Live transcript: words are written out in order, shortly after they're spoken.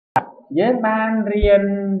dương ban riêng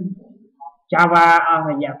Java ở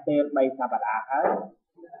thời gian tới bây giờ bà đã hết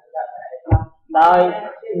đời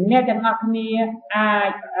nghe chẳng ngọc nia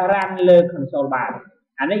ai ran lơ console bàn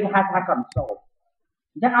anh ấy hai console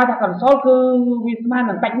chắc ai console cứ Wisman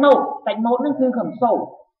là tạch nốt nó cứ console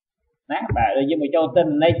nè bà ơi nhưng mà cho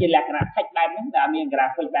tin đây chỉ là cái thạch bài nó là miền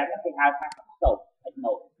graphic bài nó thì hai console tạch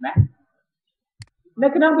nốt nè nếu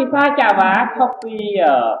cái đó vì sao Java copy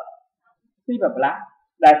C++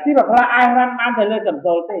 là C++ ai ran man thì lên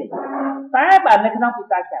console thì tại bà nếu cái đó vì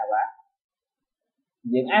sao Java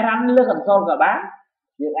những ai ran lên console các bạn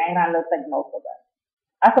những ai ran lên tạch nốt các bạn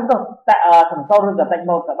không đâu tại console rồi tạch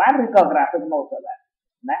nốt các bạn rồi còn graphic mode các bạn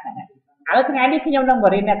nè ở cái này đi khi nhau đang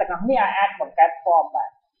beri này ta có nghĩ ai một cái form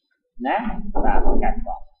bạn nè là một cái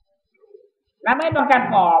form làm mấy một cái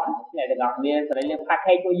form này được gọi là sẽ lên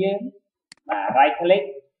package của dương mà right click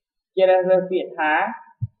chia ra việc thả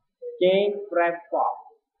JFrame form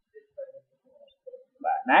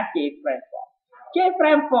và nát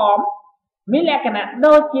JFrame form mình là cái nào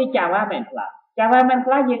đôi chia Java main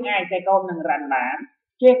class dương ai sẽ câu nâng rắn bán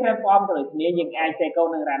JFrame form rồi thì những ai sẽ câu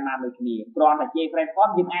nâng rắn bán được nhiều còn là JFrame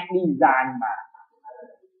form những ai design mà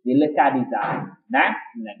vì là cả design nè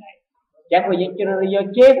này chắc với những chơi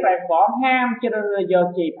JFrame form ham chơi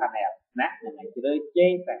JPanel nè này chơi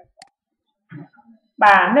JFrame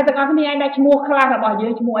bà nên tất cả cái này đã mua class là bao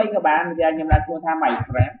nhiêu mua ấy các bạn giờ nhầm là mua tham mày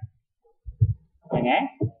frame này nhé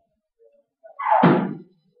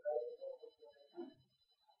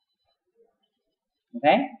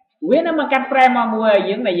ok với nó mà cắt frame mà mua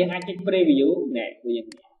những này những ai check preview nè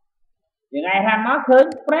những ai làm nó khơi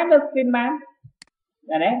frame được screen man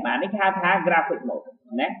đây đấy bạn đi thả graphic mode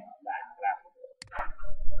nè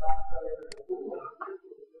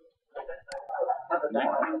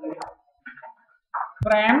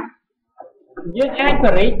frame dương ai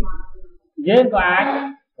click dương có ai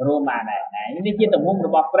room mà này này chỉ tầm hungរ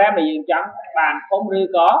បស់ frame ដែលយើងចង់បានធំឬ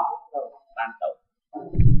ក៏បានតូច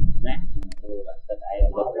ណាទឹកឯ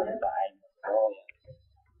ងលុបទៅឯង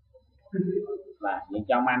បាទយើង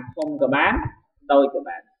ចង់បានធំក៏បានតូចក៏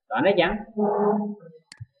បានដល់នេះចឹង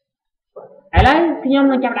ឥឡូវខ្ញុំ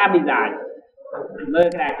នឹងចាប់ដើម design មើល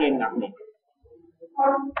ក្រាជេនរបស់នេះ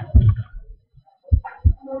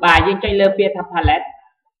បាទយើងចុចលើពាក្យថា palette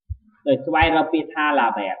ដោយស្វែងរកពាក្យថា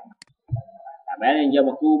label យើងយក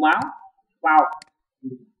មកគូមកបោក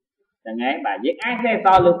ចឹងហើយបាទយើងអាចសេស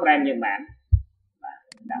លើ frame យើងបានបាទ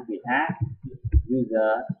ដាក់ពាក្យថា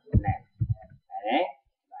user name ហ្នឹង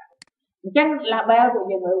បាទអញ្ចឹង label ពួក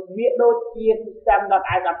យើងមើលវាដូចជា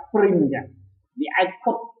system.i.print អញ្ចឹងវា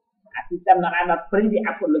output system.i.print វា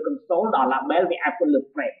output លើ console ដល់ label វា output លើ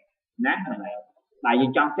frame ណាហ្នឹងហើយបាទយើ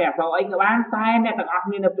ងចង់សេអីក៏បានតែអ្នកទាំងអស់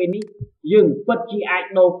គ្នានៅពេលនេះយើងពិតជាអាច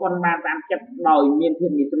ដូរ font បានតាមចិត្តដោយមានភា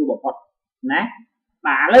ពងាយស្រួលបំផុតណា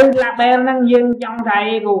បាទឥឡូវ label ហ្នឹងយើងចង់ថា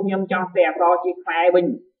គ្រូខ្ញុំចង់សេអជាខ្មែរវិញ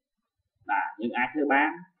បាទយើងអាចធ្វើបាន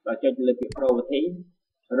បើចុចលើពាក្យ property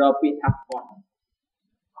រកពាក្យថា font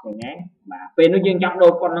ឃើញទេបាទពេលនោះយើងចង់ដូ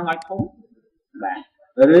រ font ហ្នឹងឲ្យធំបា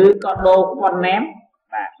ទឬក៏ដូរ font name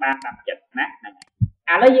បាទបានតាមចិត្តណាហ្នឹង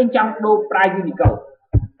ហើយឥឡូវយើងចង់ដូរប្រើ Unicode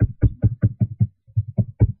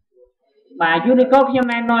បាទ Unicode ខ្ញុំ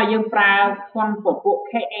ណែនាំឲ្យយើងប្រើ font ពពួក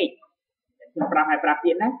KH ខ្ញុំប្រាប់ឲ្យប្រាប់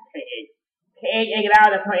ទៀតណា KH អីក៏ដោយ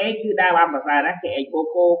តែ KH គឺដើរបានប្រសើរណា KH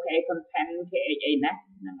Coco KH content KH អីណា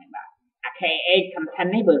ហ្នឹងហើយបាទអា KH content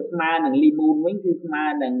នេះបើស្មើនឹង Limon វិញគឺស្មើ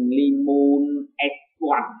នឹង Limon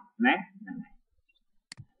S1 ណាហ្នឹងហើយ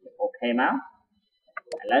អូខេមក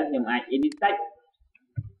ឥឡូវខ្ញុំអាច edit text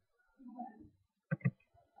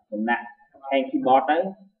ខ្ញុំដាក់ keyboard ទៅ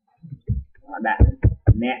ដាក់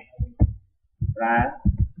អ្នកប្រើ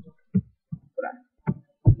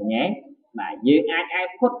ឃើញទេបាទយើងអាច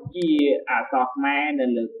ផុតជាអក្សរខ្មែរនៅ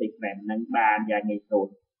លើ JFrame នឹងបានយ៉ាងងាយស្រួល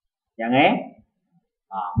អញ្ចឹងហ៎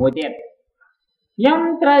មួយទៀតខ្ញុំ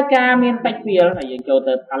ត្រូវការមាន text field ហើយយើងចូល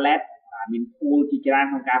ទៅ palette បាទមាន tool ជាច្រើន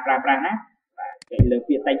ក្នុងការប្រើប្រាស់ណាបាទចុចលើ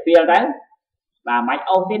ពាក្យ text field ទៅបាទមិន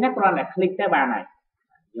អូសទៀតណាគ្រាន់តែ click ទៅបានហើយ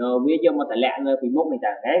យកមកតម្លាក់លើពីមុខនេះ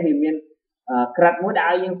ទៅហ៎វាមានក្រិតមួយដែ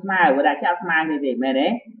លឲ្យយើងស្មើវាដាក់ចាក់ស្មើនេះទេមែនទេ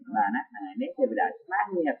បាទណាហ្នឹងហើយនេះវាដាក់ស្មើ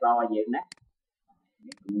មានអក្សរឲ្យយើងណា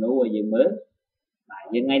គំនូឲ្យយើងមើលបាទ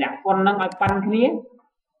យើងថ្ងៃដាក់ font ហ្នឹងឲ្យប៉ាន់គ្នា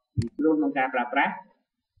ស្រួលក្នុងការប្រើប្រាស់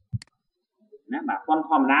ណាបាទ font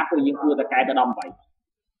ធម្មតាពួកយើងគួរតែកែទៅ18បាទ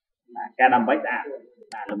កែ18ស្អាត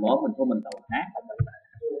បាទល្មមមិនធំមិនតូចណា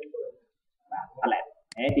បាទ palette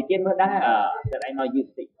ទីទៀតមើលដែរចិត្តឯងមក use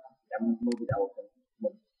តិចចាំមើលវីដេអូទៅមុ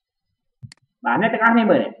នបាទអ្នកទាំងអស់គ្នា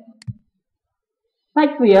មើលនេះ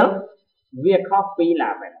text field វា copy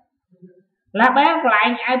label កន្លែង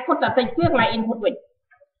output តែ text field កន្លែង input វិញ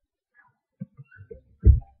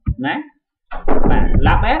ណាបាទ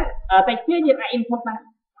label text field យើងអាច input បាន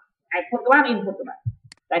output ក៏បាន input ក៏បាន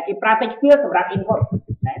តែគេប្រើ text field សម្រាប់ input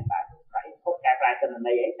ណាបាទ input កែប្រែទិន្ន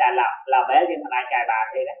ន័យអីតែ label យើងមិនអាចកែបាន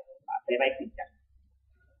ទេណាបាទទេvậyគឺចឹង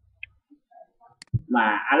បា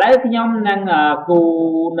ទឥឡូវខ្ញុំនឹងគូ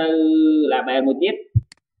នៅ label មួយទៀត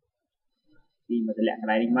ទីមកតម្លាក់កន្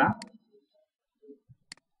លែងនេះមក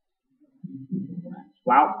ស្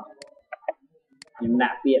វោកខ្ញុំដា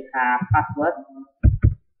ក់ពាក្យថា password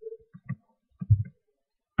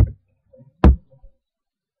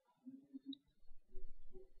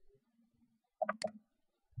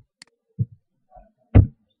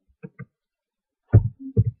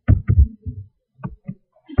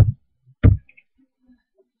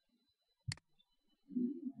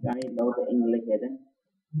កាយដូរទៅ English ទេ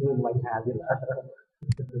មានបញ្ហាទៀត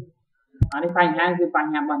អានេះបញ្ហាគឺប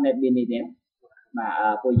ញ្ហារបស់ Netbeans នេះទេបា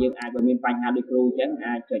ទពួកយើងអាចបើមានបញ្ហាដូចគ្រូអញ្ចឹង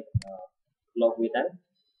អាចចុច close វាទៅ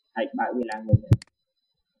ហើយបើកវាឡើងវិញទៅ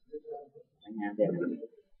បញ្ហាទៀ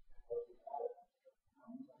ត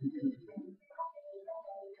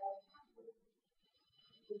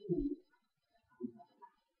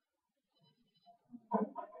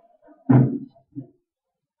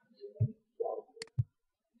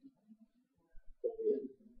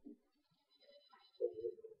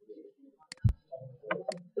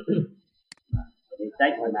តែ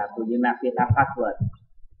គាត់ពួកយើងដាក់ពាក្យថា password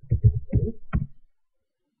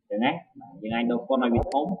ចឹងណាយើងអាចដូរហ្វុនឲ្យវា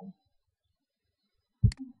ធំ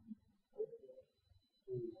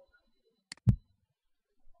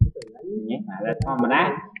ញ៉េតែធម្មតា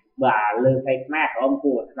បើលើផ្ទៃខ្មែរក៏អម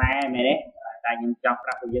គួរខ្មែរមែនទេតែខ្ញុំចង់ប្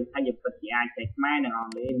រាប់ពួកយើងថាយើងពិតជាអាចផ្ទៃខ្មែរនិងអ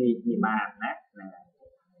ង់គ្លេសនេះបានណា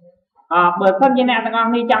បើសិនជាអ្នកទាំងអស់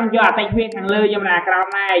គ្នាចង់យកអតិថិជនខាងលើយកមកក្រោម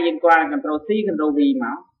ដែរយើងគាត់ Ctrl C Ctrl V ម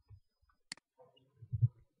ក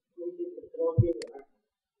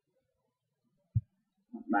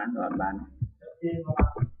បានអត់បាន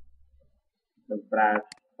ต้องប្រើត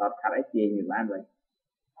តខាត់អីជាងបានវិញ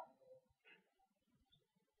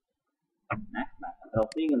ណាបាទ Ctrl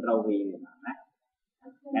C Ctrl V ណា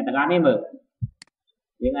អ្នកទាំងអស់នេះមើល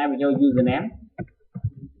យើងអាចបញ្ចូល username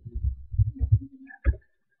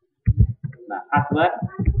បាទ password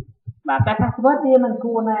បាទតែ password វាមិន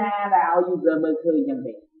គួរណាដែលឲ្យ user មើលឃើញអញ្ចឹង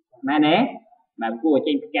ទេមែនទេបាទគួរ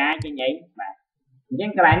ចេញផ្កាយចេញអីបាទអញ្ចឹង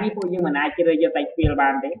កន្លែងនេះពួកយើងមិនអាចជ្រើសយក text field បា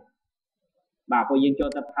នទេបាទពួកយើងចូល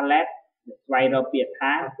ទៅ palette ស្វែងរកពាក្យ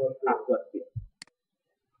ថា password ទៀត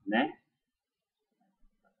ណា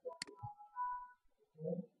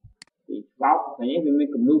ពីស្វោកឃើញវាមាន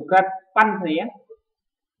គំនូកាត់ប៉ាន់គ្នា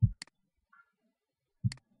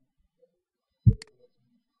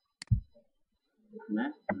ណា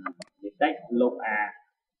នេះតិចលុបអា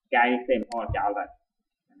កាយ sample ចោលទៅ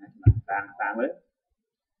តាមមើល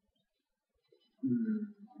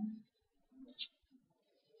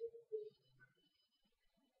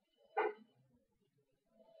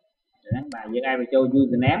ហ្នឹងបាទយើងអាចបញ្ចូល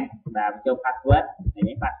username បាទបញ្ចូល password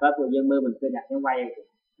នេះ password ពួកយើងមើលមិនឃើញថាខ្ញុំវាយអី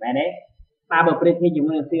មែនទេបាទបើប្រៀបធៀបជា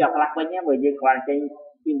មួយនឹង C++ វិញណាបើយើងគ្រាន់ចេញ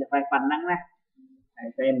interface ប៉ុណ្ណឹងណាហើយ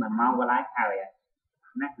តែ1ម៉ោងកន្លះហើយ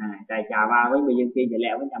ណាហ្នឹងតែ Java វិញបើយើងទាញតម្លា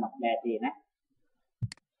ក់វិញតែមួយផ្លែទេណា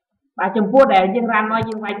បាទចំពោះដែលយើងរ៉ាំមក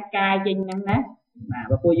យើងវាយផ្កាយចេញហ្នឹងណាបាទ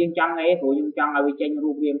បើពួកយើងចង់អីព្រោះយើងចង់ឲ្យវាចេញរូ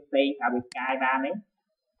បរាងផ្សេងថាវាផ្កាយបានទេ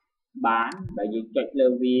បានបើយើងចុចលើ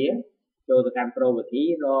វាចូលទៅកាន់ property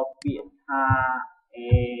រកពាក្យថា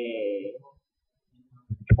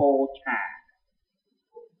អូឆា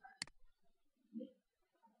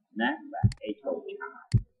ណាបាទអូឆា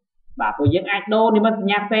បាទពួកយើងអាចដូរនិមិត្តសញ្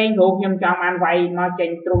ញាផ្សេងព្រោះខ្ញុំចង់បានវាយមកចេញ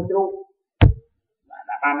ទ្រុងបាទ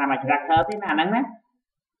ដាក់បានតាម character ទេណាអាហ្នឹងណា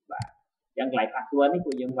បាទអញ្ចឹងកន្លែង password នេះ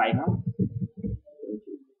ពួកយើងវាយមក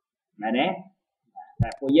មែនទេតែ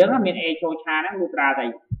ពួកយើងមាន ចូលឆាហ្នឹងលុះត្រាតែ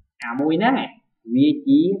អាមួយហ្នឹងវា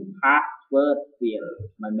ជា password field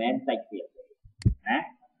មិនមែន text field ណា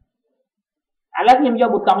ឥឡូវខ្ញុំយក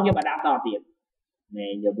ប៊ូតុងយកមកដាក់តទៀត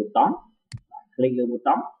នេះយកប៊ូតុងคลิกលើប៊ូ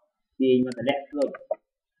តុងទាញមកតម្លាក់ស្លុច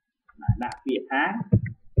ដាក់ពាក្យថា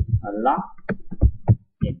lock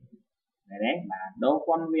នេះមែនទេបាទដូរហ្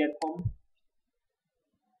វុនវាធំ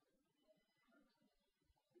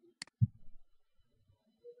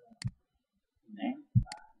ណា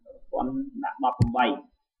ហ្វុនដាក់18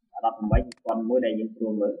ហ្វុនមួយដែលយើងស្រួ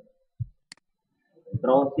លមើល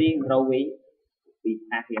Ctrl C Ctrl V ពី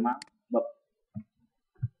ខាងkiaមកបឹប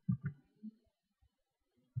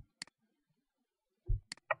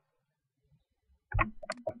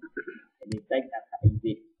នេះតិចថា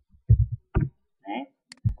exit ណា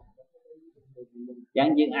អញ្ចឹង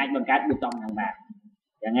យើងអាចបង្កើតប៊ូតុងហ្នឹងបាន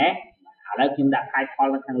អញ្ចឹងហ៎ឥឡូវខ្ញុំដាក់ title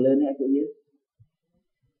នៅខាងលើនេះឲ្យពួកយើង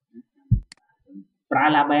ប្រើ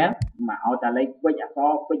label មកឲ្យតែលេខពេចអក្ស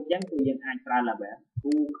រពេចអញ្ចឹងពួកយើងអាចប្រើ label cú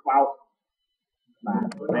bao bà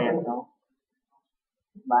đèn không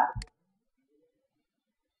bà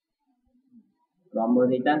rồi mưa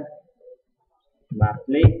gì tên bà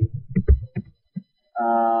click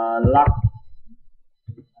lock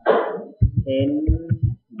in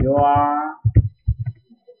your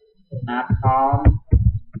account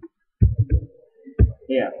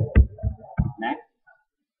here nè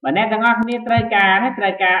và nét đang ngó này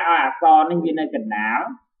trai ca ở con nên như nơi cần não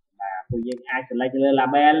và tôi dựng ai sẽ lấy cho là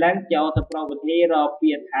bè lớn cho tập property rồi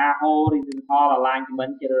biệt tha horizontal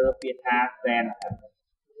alignment cho biệt tha center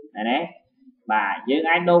này đấy và dựng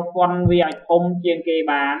ai đâu con vì ai không chuyên kê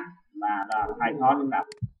bán mà là phải khó nên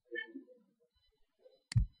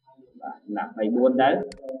là phải buôn đấy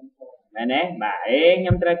này đấy và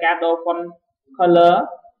nhâm trai ca đâu con color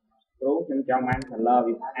đúng trong anh color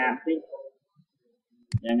vì anti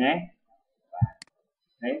อย่างไง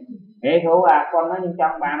thế thú con nó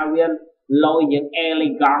trong bạn nào viên lôi những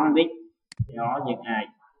elegant đi nó những ai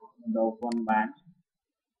đồ con bán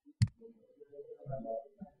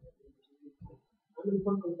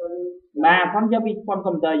mà con cho bị con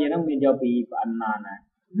computer vậy nó mình cho bị bạn nào nè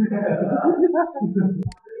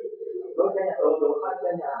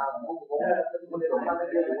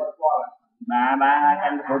ba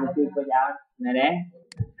anh không chơi có giáo này đấy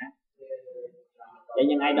cho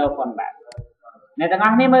những ai đâu còn bạn này ta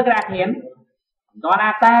ngon mới ra thiền còn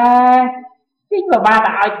ta chính của ba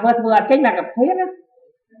tạo vừa chính là gặp thế đó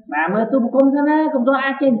mà mới tôi công thân á công tôi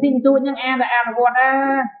ăn trên tinh tôi nhưng ăn là ăn còn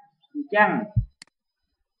á chẳng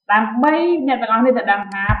làm mấy này ta ngon nên là đăng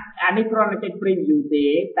hạt anh đi con là trên preview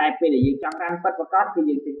thế tại vì để dùng trong răng phát và cót thì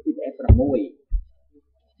dùng trên ship F mùi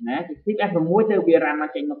nè ship F mùi từ bìa răng nó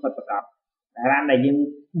trên nó phát và cót răng là dùng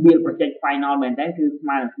build project final mình thấyคือ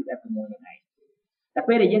smile ship F mùi như nàyแต่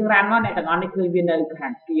ពេលដែលយើងរ៉ាំមកអ្នកទាំងអស់នេះឃើញវានៅខា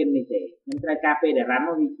ងគៀននេះទេខ្ញុំត្រូវការពេលដែលរ៉ាំម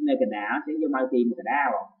កវានៅកណ្ដាលអញ្ចឹងយើងមកទីមួយកណ្ដាល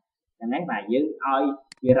ហ្នឹងហើយបាទយើងឲ្យ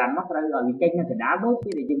វារ៉ាំមកត្រូវឲ្យវាចេញនៅកណ្ដាលដូចពេ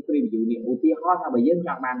លដែលយើង preview នេះឧទាហរណ៍ថាបើយើងច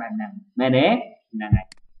ង់បានបែបហ្នឹងមែនទេហ្នឹងហើយ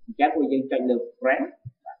អញ្ចឹងពួកយើងចុចលើ frame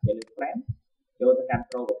បាទចុចលើ frame ចូលទៅកាន់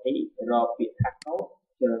property រកពាក្យថា code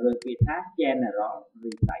ជ្រើសរើសពាក្យថា general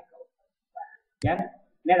recycle បាទអញ្ចឹង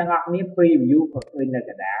អ្នកទាំងអស់គ្នា preview ក៏ឃើញនៅ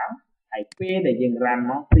កណ្ដាលហើយពេលដែលយើងរ៉ាំ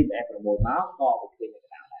មក ship F6 មកក៏អូខេនៅក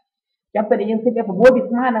ណ្ដាលដែរចាំពេលដែលយើង ship F6 វា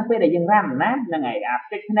ស្មើនឹងពេលដែលយើងរ៉ាំណាហ្នឹងហើយអា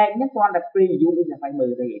fix ផ្នែកនេះគ្រាន់តែ preview ដូចតែមើ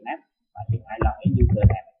លទេណាបាទយើងអាច log in user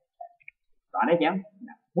ដែរបាទនេះចឹង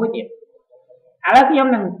មួយទៀតឥឡូវខ្ញុំ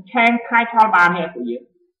នឹងឆែក title បានទេពួកយើង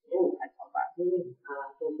title បានចុ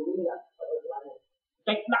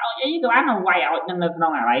ចដាក់អីទៅបានវាយឲ្យនៅក្នុ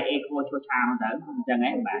ងអា echo ឈួតឆាមទៅអញ្ចឹង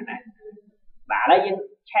ហ៎បាទណាបាទឥឡូវយើង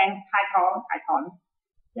ឆែក title នេះ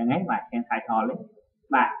យ៉ាងហ្នឹងបាទឆែក title នេះ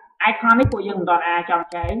បាទ icon នេះពួកយើងមិនដល់អាចចង់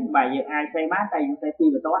ចែកបាទយើងអាចសេបានតែយើងសេពី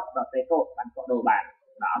បន្ទាត់ដល់សេកូបានក៏ដូរបាន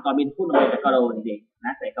បាទអត់តមាន tool ដើម្បីតែក៏ដូរនេះទេ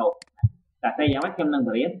ណាសេកូតែសេយ៉ាងម៉េចខ្ញុំនឹងប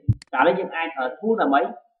រៀនតែឥឡូវយើងអាចប្រើ tool ដើម្បី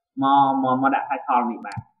មកដាក់ title នេះ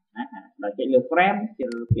បាទណាដល់ចុចលើ frame ជ្រើ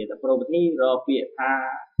សរើសពាក្យថា property រកពាក្យថា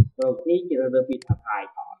property ជ្រើសរើសពាក្យថា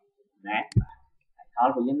title ណា title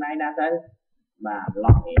ពួកយើងណាទៅបាទ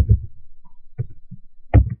log in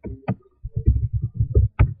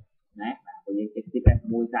ណាពួកយើងចេះ ship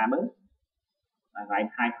F1 តាមមើលបាទហើយ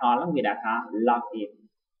title ហ្នឹងវាដាក់ថា log in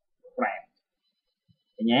frame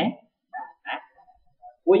ឃើញទេណា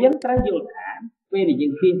ពួកយើងត្រូវយល់ថាពេលដែលយើ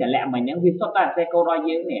ងទាញតម្លាក់មិញហ្នឹងវាសុទ្ធតែសេកូដរបស់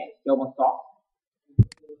យើងនេះចូលមកសក់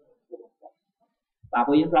បាទ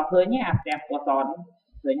ពួកយើងស្រាប់ឃើញទេអាផ្ទះពណ៌សនេះ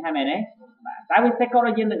ឃើញហើយមែនទេបាទតែវាសេកូដរប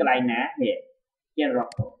ស់យើងនៅកន្លែងណានេះជារក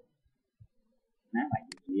ណាបាទ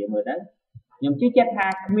និយាយមើលទៅខ្ញុំជឿចិត្តថា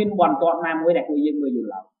គ្មានបន្ទាត់ណាមួយដែលពួកយើងមើលយល់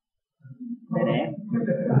ឡើយមែនទេ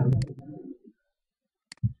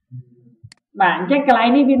បាទអញ្ចឹងកន្លែង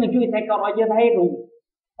នេះវានឹងជួយសេកូដរបស់យើងថារូប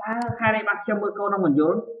តើហេតុអីបានខ្ញុំមើលកូដនឹងមិនយ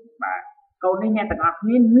ល់បាទកូដនេះអ្នកទាំងអស់គ្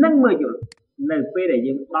នានឹងមើលយល់នៅពេលដែល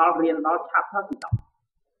យើងដល់រៀនដល់ chapter ទី10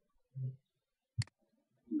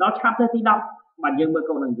ដល់ chapter ទី10បាទយើងមើល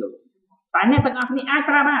កូដនឹងយល់តែអ្នកទាំងអស់គ្នាអាច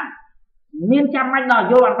ប្រើបានមានចាំបាច់ដល់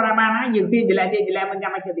យល់បានប្រើបានហើយយើងទាញតម្លាក់មិន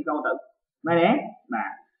ចាំបាច់ធ្វើទីកូដទៅមែនទេបា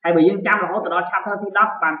ទហើយបើយើងចាំរហូតដល់ chapter ទី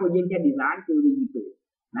10បានពួកយើងចេះ design គឺវាយីពេក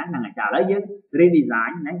ណាហ្នឹងហើយចាឥឡូវយើង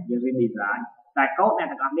redesign ណាយើង redesign តែកូដអ្នក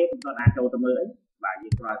ទាំងអស់គ្នាមិនទាន់អាចចូលទៅមើលអីបាទយើ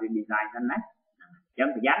ងគ្រាន់ redesign ហ្នឹងណាអញ្ចឹង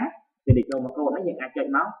ប្រយ័ត្នណាពេលដែលចូលមកកូដហ្នឹងយើងអាចចុច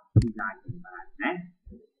មក design បានណា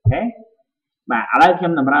អូខេបាទឥឡូវខ្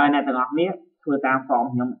ញុំតម្រូវឲ្យអ្នកទាំងអស់គ្នាធ្វើតាម form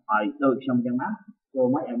ខ្ញុំឲ្យដូចខ្ញុំអញ្ចឹងមកចូល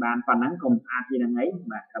មកឲ្យបានប៉ុណ្ណឹងកុំអានពីហ្នឹងអី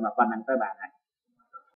បាទតែប៉ុណ្ណឹងទៅបានហើយ